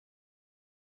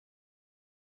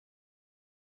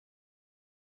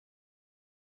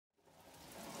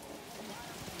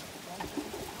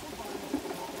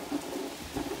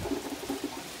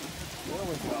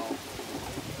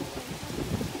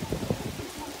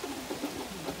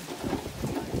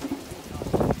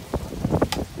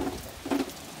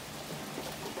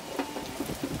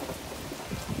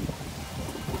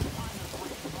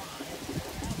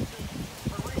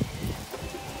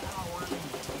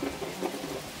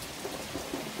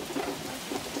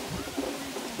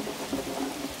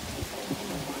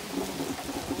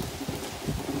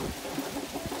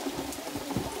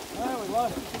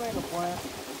plant.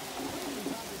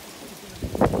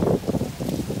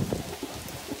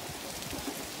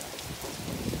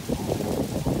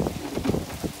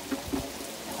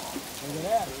 Look at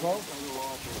that, folks.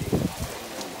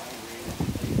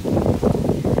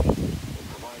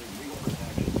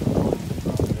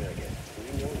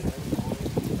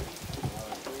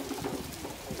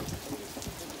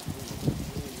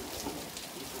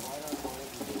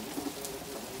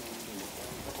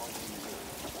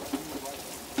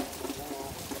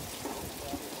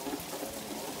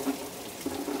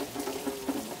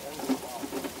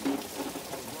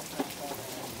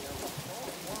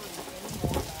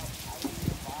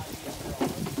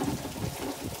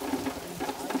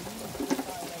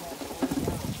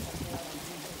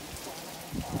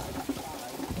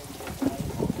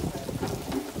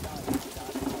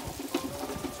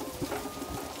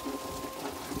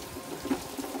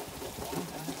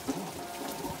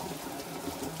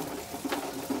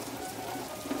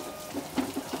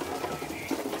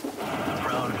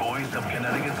 Of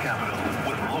Connecticut's capital,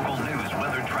 with local news,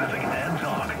 weather, traffic, and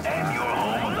talk, and your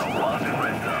home of the Ross and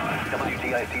Red Zone.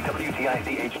 WTIC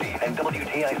HD, and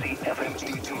WTIC FM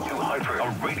 82 Hartford, a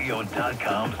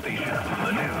radio.com station.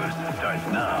 The news starts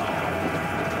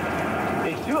now.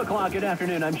 It's 2 o'clock. Good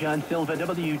afternoon. I'm John Silva,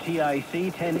 WTIC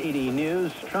 1080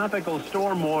 News. Tropical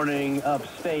storm warning up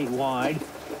statewide.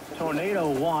 Tornado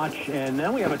watch, and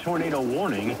now we have a tornado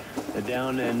warning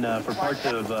down in for parts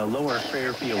of lower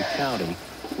Fairfield County.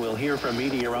 We'll hear from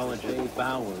meteorologist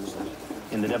Bowers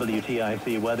in the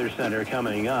WTIC Weather Center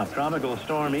coming up. Tropical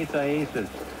Storm Isaias is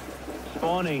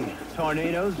spawning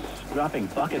tornadoes, dropping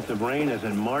buckets of rain as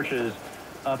it marches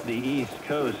up the East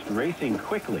Coast, racing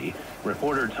quickly.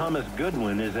 Reporter Thomas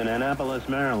Goodwin is in Annapolis,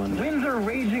 Maryland. Winds are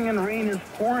raging and rain is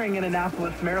pouring in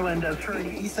Annapolis, Maryland as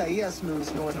Hurricane Isaias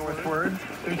moves northward.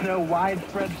 There's no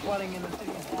widespread flooding in the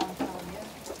city of